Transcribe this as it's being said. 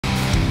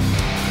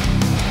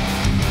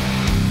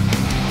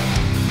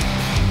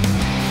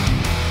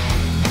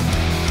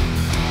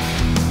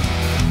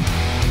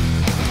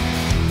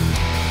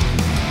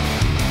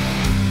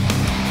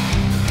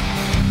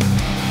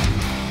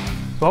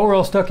Well, we're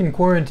all stuck in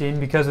quarantine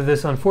because of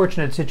this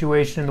unfortunate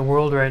situation in the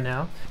world right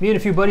now. Me and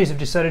a few buddies have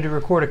decided to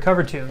record a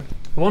cover tune.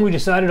 The one we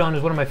decided on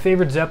is one of my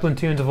favorite Zeppelin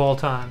tunes of all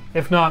time,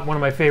 if not one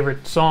of my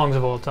favorite songs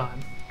of all time.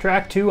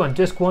 Track 2 on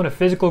disc 1 of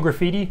Physical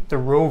Graffiti, the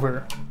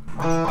Rover.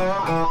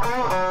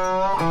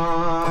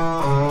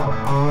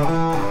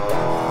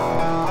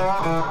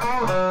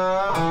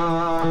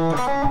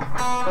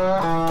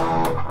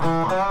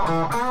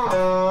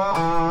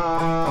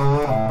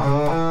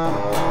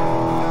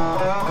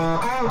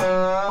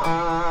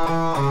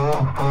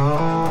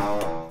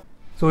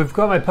 So we've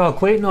got my pal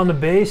Clayton on the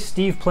bass.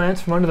 Steve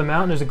Plants from Under the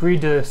Mountain has agreed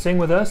to sing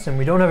with us, and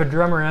we don't have a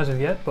drummer as of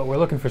yet, but we're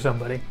looking for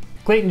somebody.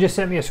 Clayton just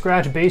sent me a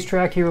scratch bass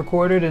track he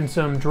recorded and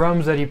some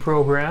drums that he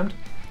programmed,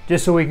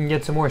 just so we can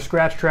get some more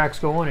scratch tracks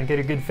going and get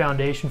a good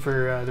foundation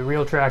for the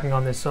real tracking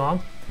on this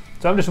song.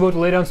 So I'm just about to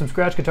lay down some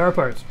scratch guitar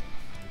parts.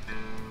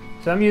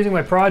 So I'm using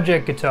my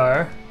project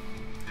guitar.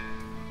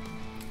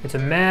 It's a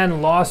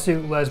Man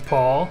Lawsuit Les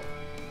Paul.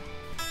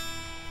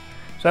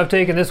 So I've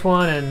taken this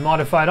one and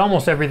modified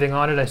almost everything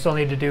on it. I still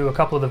need to do a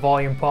couple of the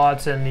volume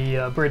pots and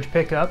the bridge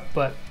pickup,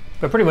 but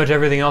pretty much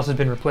everything else has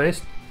been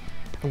replaced.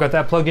 I've got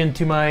that plugged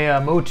into my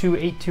Motu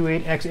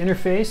 828X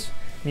interface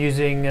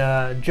using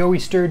Joey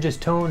Sturgis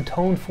Tone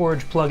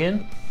Forge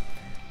plugin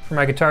for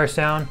my guitar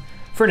sound.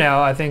 For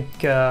now, I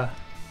think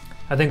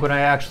when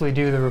I actually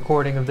do the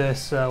recording of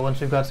this, once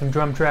we've got some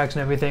drum tracks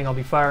and everything, I'll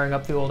be firing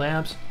up the old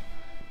amps.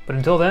 But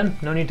until then,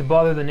 no need to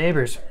bother the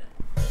neighbors.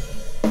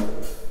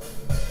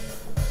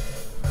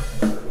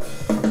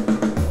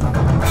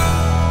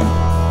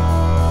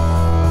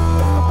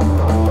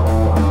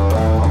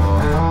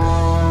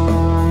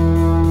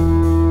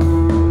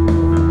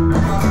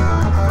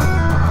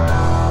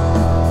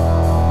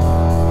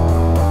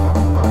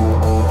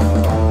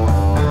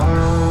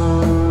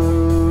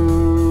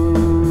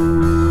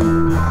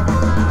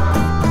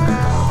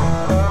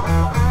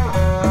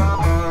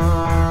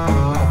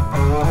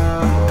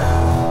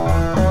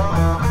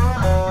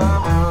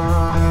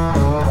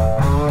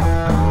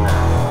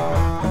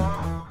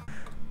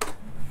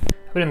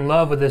 I've been in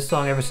love with this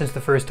song ever since the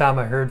first time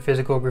I heard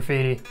Physical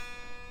Graffiti.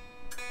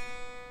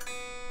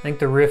 I think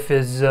the riff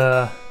is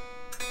one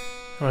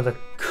of the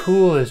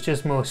coolest,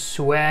 just most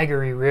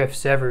swaggery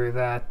riffs ever.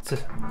 That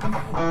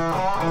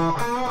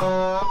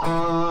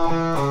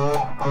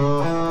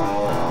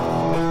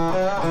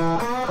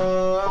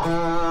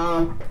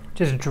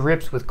just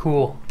drips with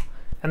cool.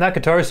 And that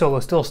guitar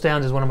solo still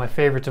stands as one of my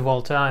favorites of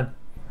all time.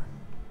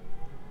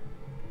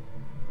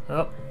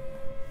 Oh.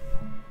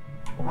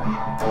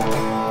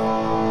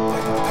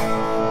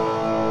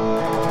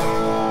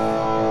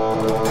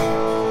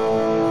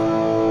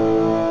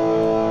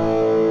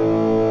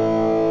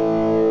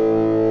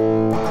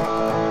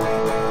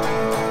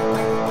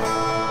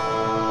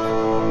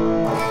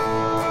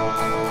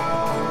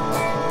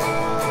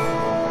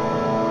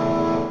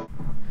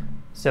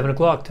 7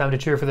 o'clock, time to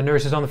cheer for the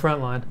nurses on the front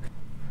line.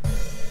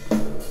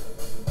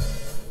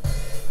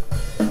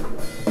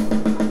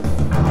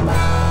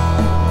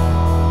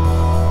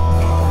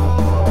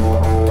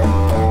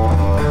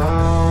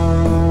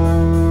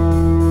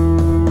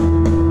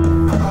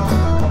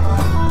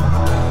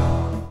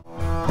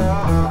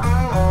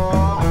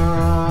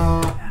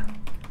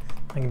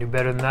 I can do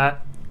better than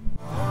that.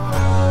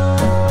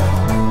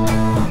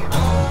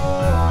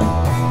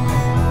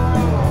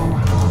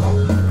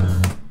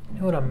 You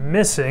know what I'm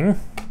missing?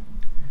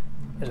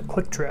 Is a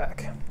click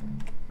track.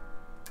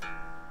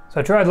 So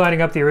I tried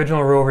lining up the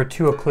original Rover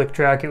to a click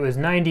track. It was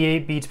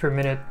 98 beats per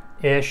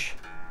minute-ish,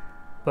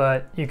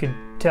 but you could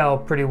tell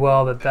pretty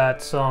well that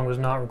that song was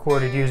not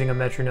recorded using a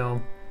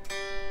metronome.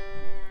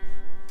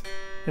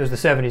 It was the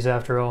 70s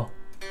after all.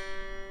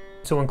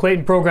 So when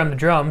Clayton programmed the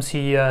drums,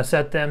 he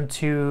set them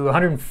to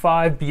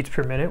 105 beats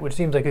per minute, which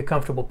seems like a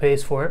comfortable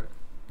pace for it.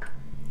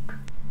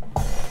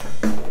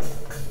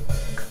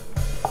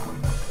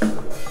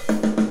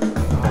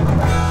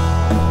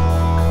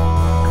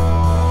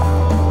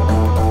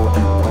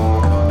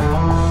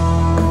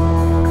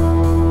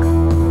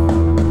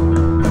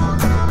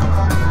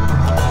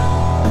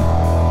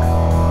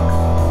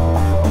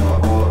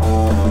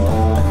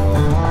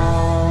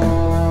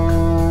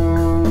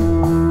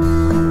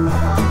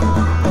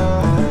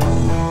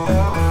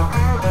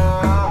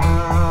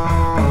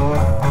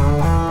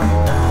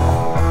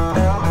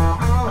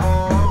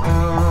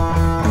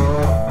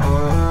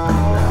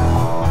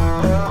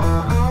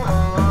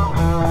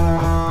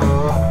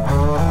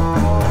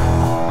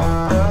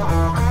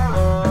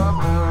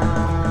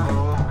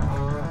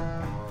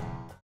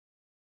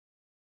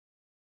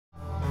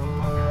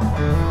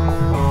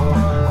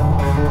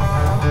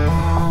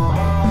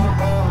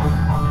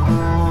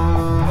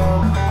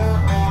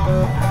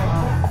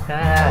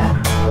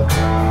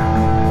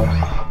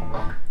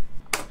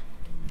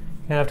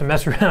 Gonna have to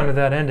mess around with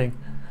that ending.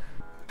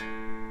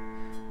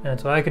 And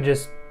so I could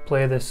just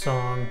play this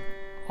song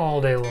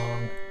all day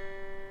long.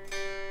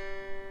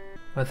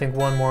 I think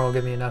one more will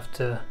give me enough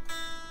to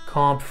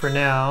comp for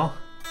now,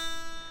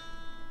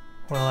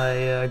 while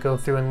I go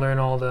through and learn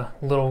all the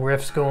little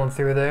riffs going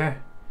through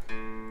there.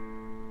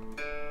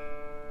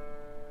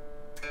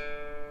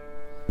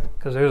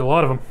 because there's a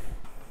lot of them.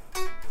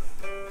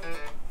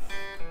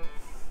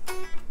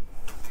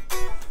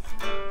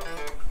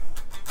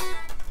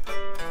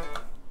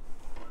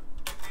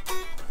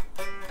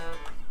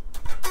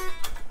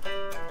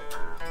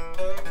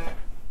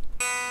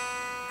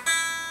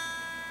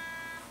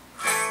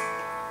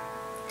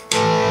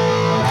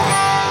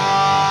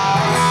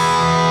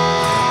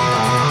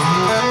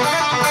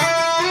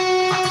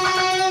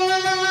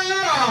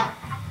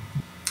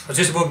 I was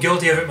just about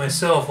guilty of it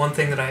myself. One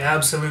thing that I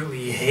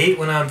absolutely hate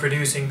when I'm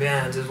producing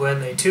bands is when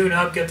they tune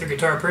up, get their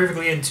guitar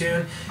perfectly in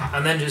tune,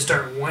 and then just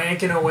start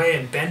wanking away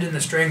and bending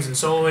the strings and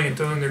soloing and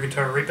throwing their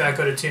guitar right back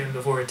out of tune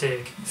before a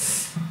take.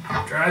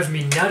 It drives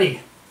me nutty.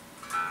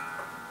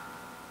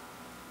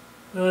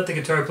 But the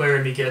guitar player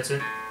in me gets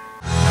it.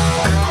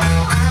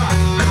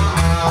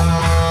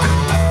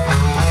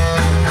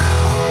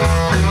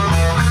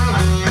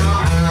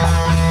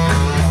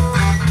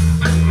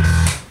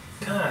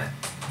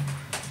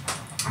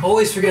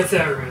 Always forget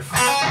that riff.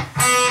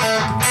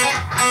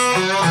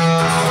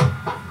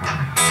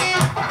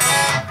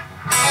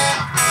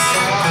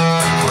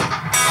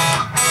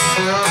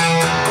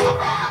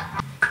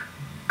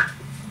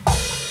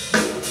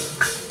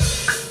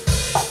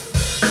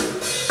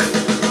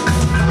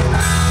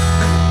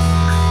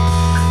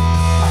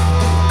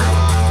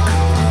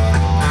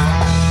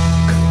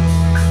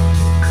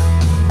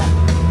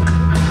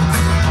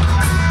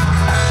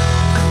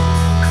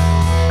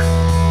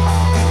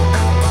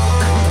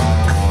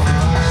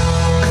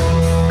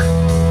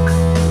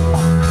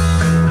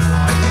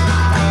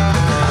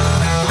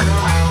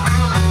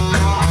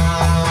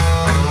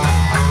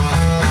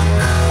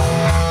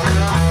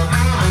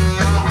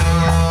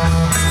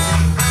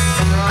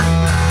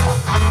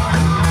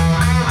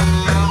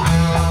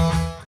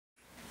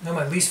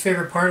 Least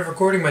favorite part of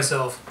recording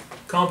myself,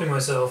 comping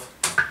myself.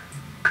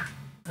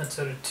 That's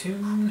out of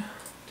tune.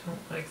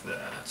 Don't like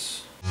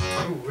that.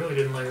 Ooh, really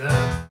didn't like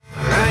that.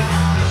 Alright.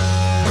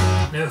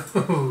 No,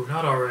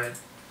 not alright.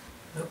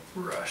 Nope,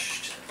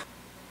 rushed.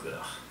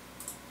 Ugh.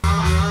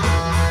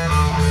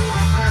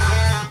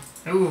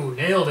 Ooh,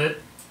 nailed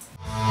it.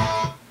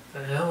 What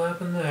the hell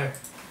happened there?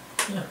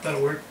 Yeah,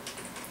 that'll work.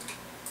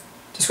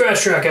 It's a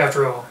scratch track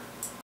after all.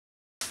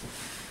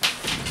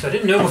 So I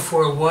didn't know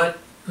before what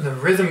the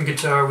rhythm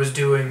guitar was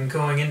doing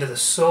going into the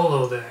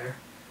solo there.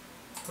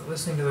 But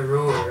listening to the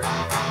Rover,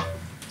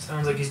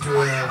 sounds like he's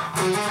doing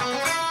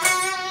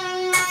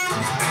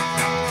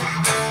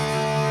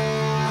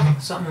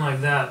something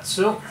like that.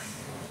 So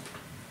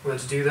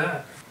let's do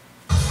that.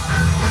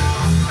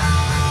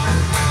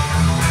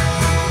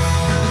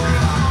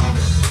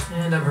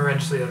 And I'm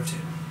horrendously out of tune.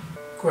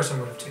 Of course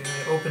I'm out of tune.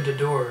 I opened a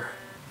door.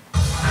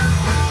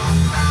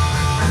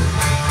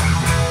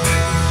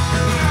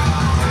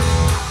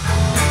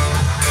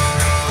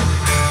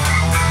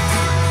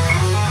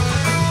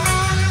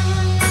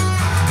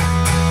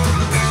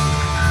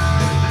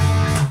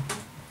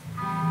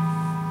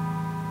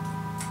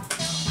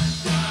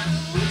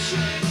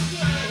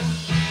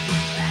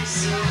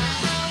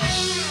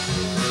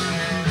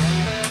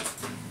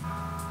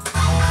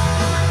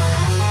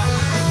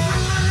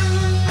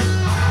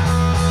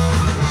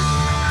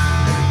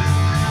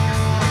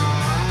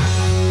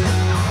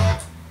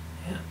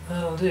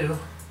 Do.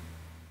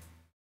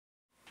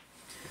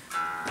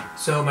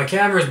 So my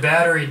camera's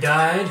battery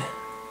died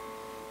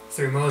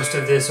through most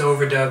of this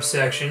overdub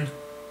section.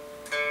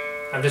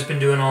 I've just been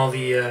doing all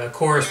the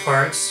chorus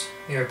parts,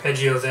 the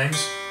arpeggio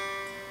things,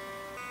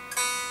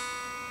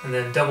 and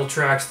then double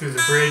tracks through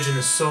the bridge in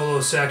the solo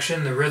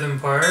section, the rhythm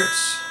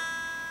parts.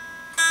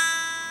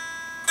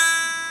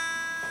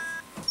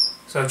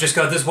 So I've just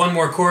got this one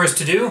more chorus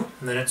to do,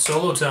 and then it's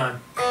solo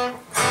time.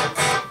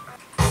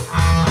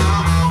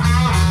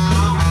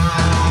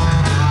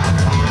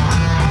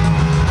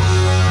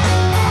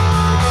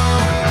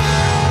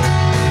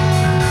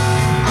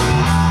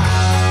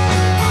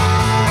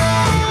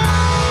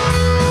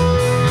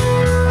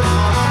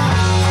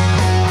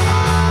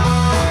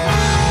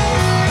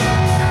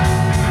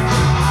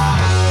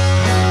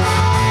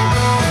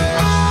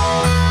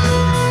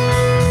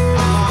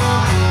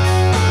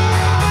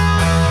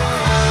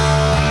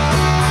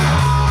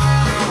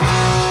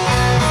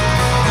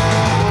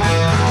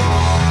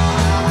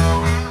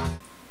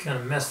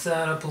 Mess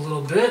that up a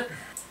little bit.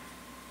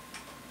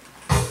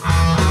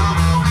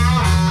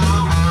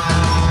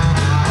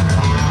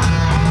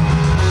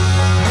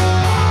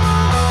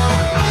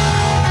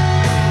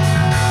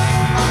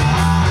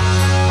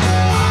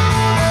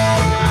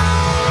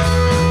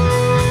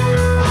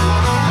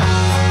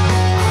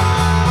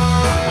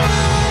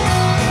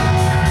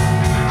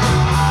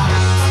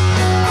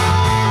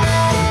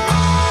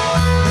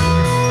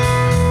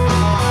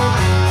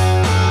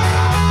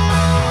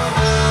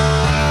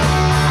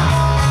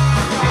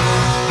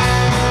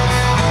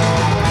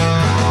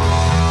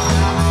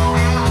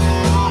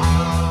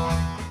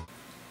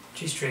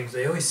 G-strings,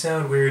 they always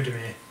sound weird to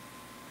me.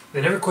 They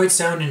never quite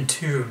sound in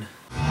tune.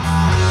 Yeah,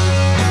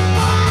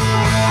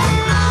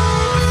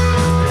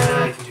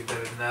 I can do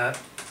better than that.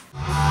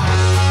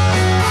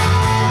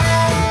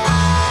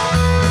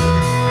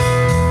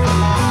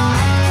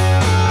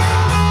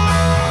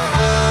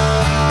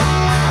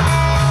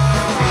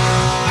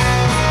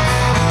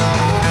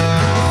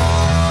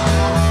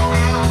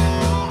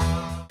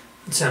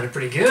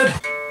 pretty good.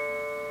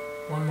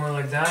 One more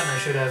like that and I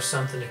should have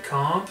something to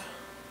comp.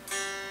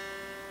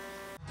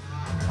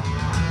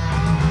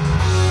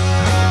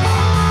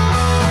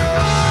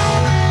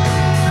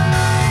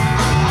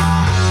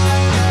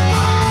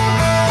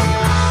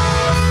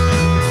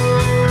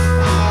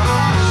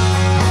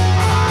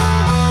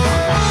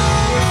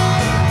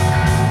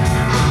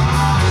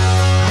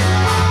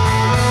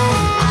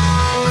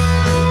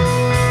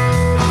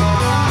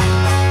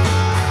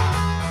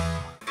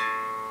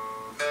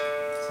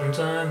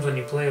 Sometimes when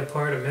you play a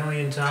part a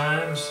million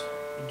times,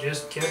 it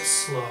just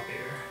gets sloppier.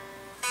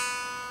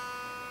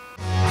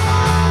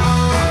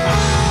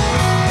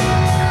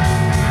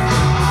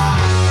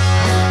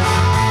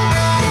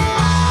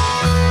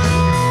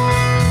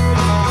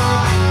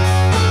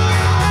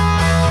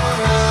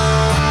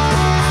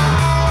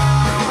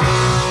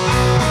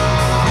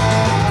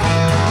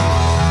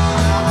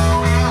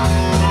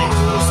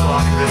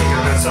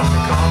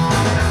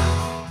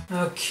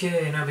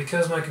 Okay, now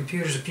because my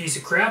computer's a piece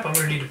of crap, I'm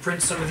going to need to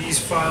print some of these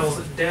files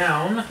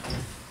down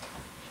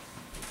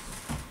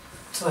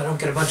so I don't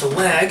get a bunch of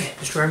lag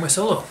destroying my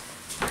solo.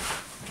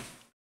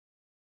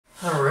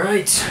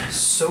 Alright,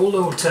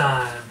 solo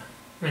time.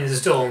 I mean, this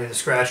is still only the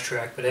scratch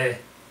track, but hey,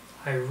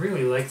 I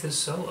really like this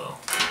solo.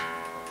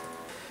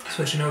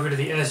 Switching over to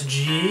the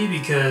SG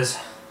because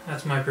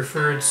that's my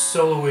preferred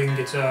soloing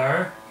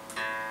guitar.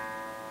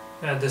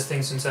 I've had this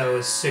thing since I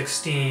was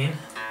 16.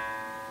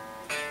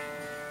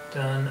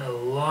 Done a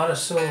lot of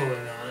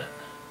soloing on it.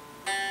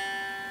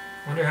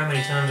 Wonder how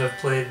many times I've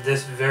played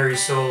this very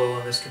solo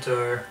on this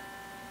guitar.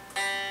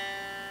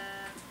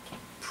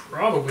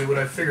 Probably what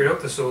I figured out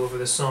the solo for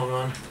this song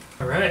on.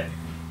 Alright.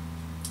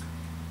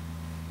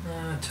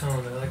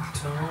 Tone, I like the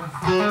tone.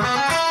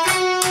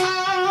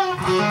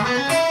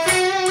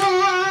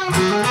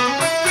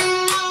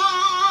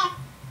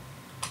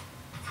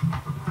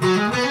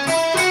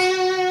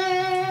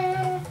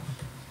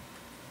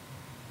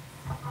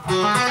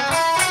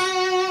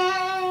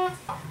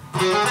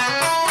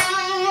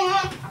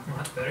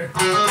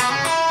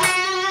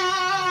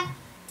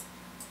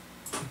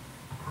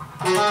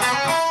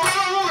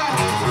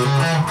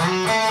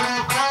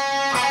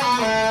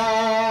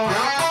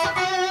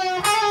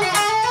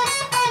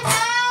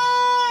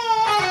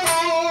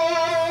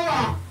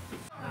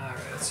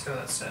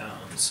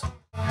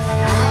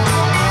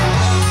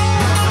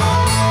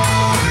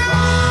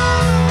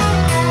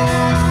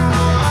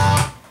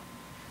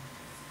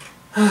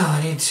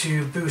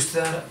 To boost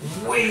that up,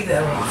 way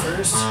that up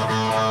first.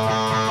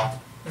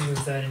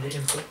 Move that into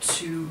input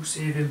 2,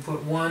 save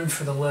input 1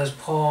 for the Les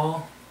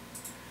Paul.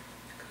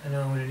 I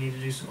know I'm going to need to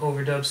do some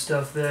overdub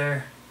stuff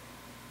there.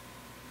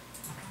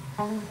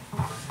 Oh,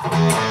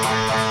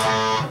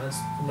 that's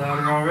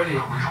louder already.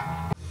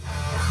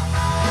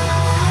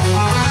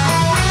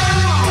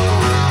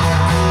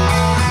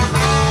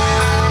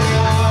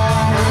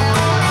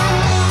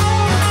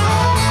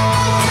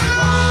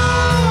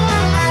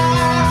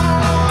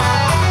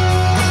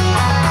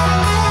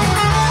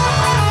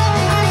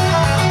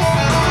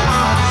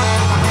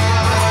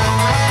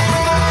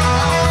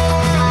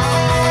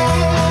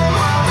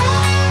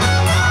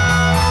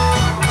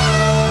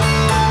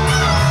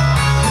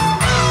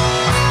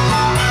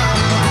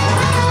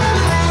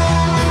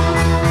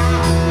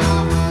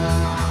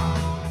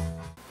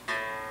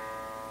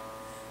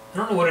 I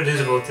don't know what it is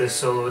about this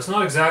solo. It's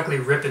not exactly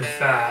ripping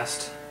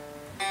fast.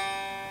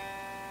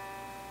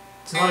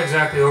 It's not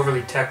exactly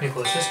overly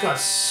technical. It's just got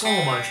so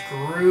much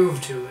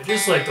groove to it,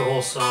 just like the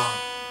whole song.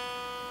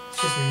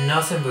 It's just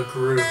nothing but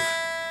groove.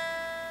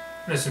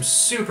 And there's some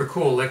super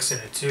cool licks in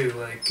it too,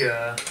 like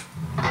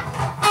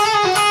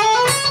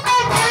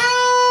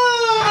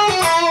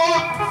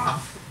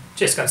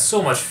just got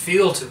so much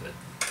feel to it.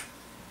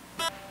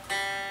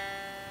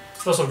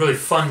 It's also really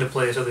fun to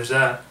play, so there's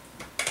that.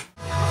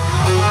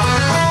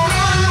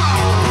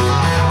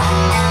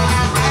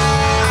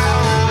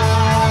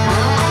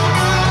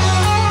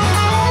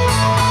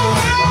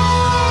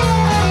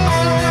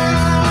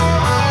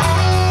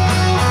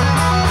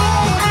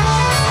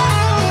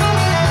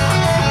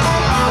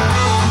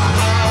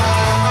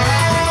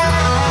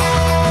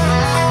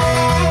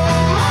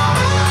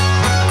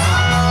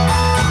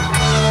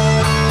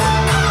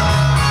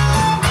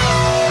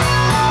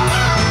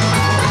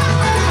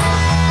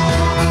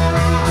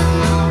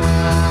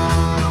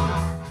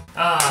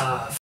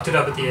 It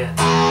up at the end.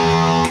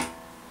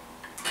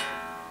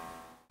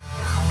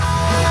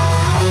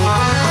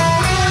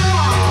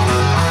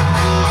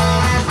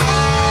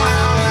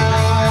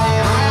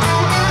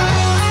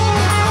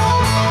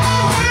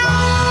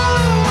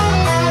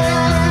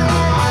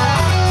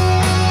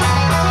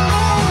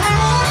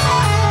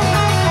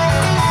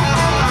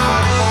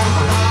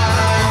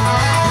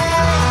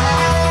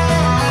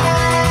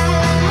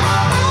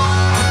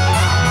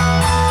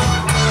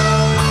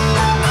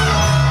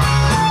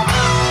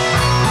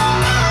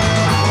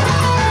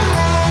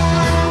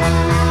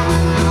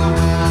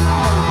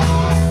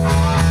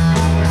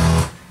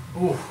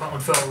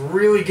 Felt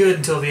really good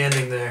until the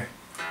ending there.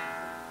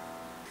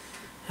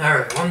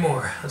 Alright, one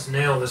more. Let's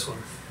nail this one.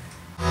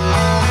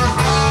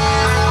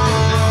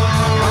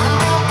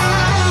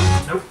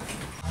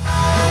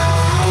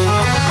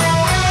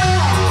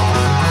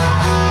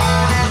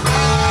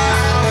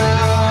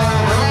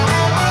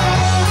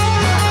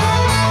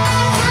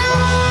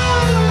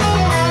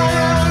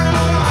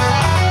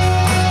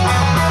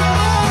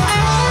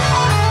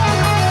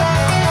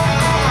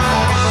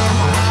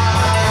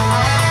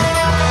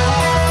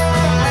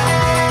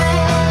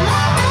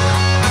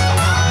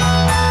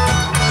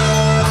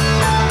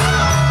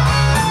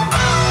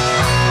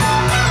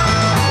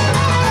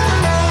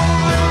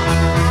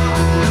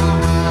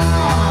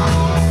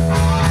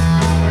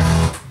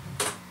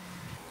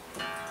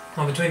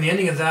 between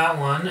the ending of that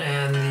one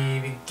and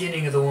the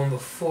beginning of the one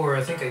before,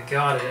 I think I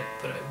got it,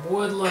 but I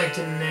would like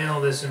to nail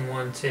this in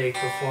one take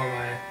before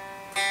my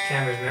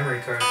camera's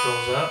memory card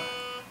fills up.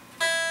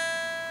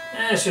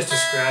 And it's just a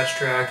scratch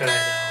track, I know,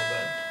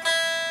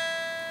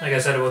 but like I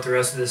said about the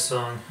rest of this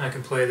song, I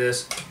can play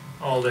this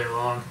all day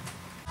long.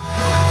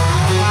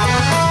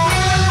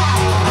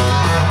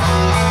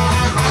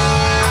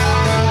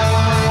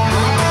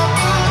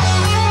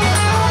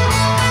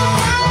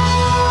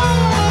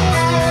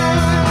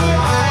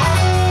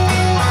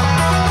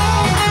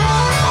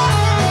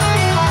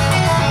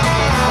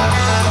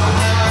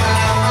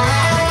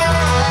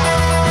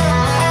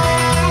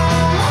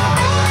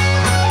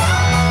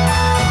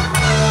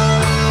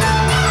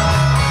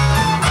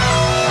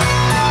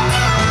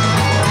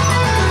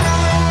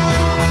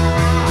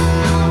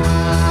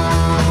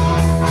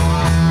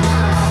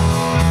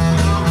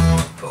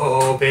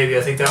 Baby,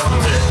 I think that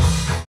one's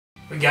it.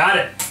 We got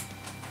it.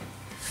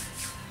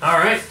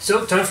 Alright,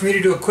 so time for me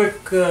to do a quick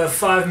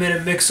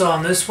 5-minute mix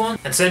on this one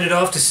and send it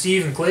off to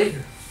Steve and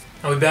Clayton.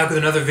 I'll be back with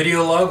another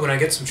video log when I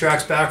get some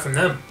tracks back from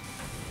them.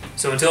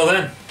 So until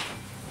then.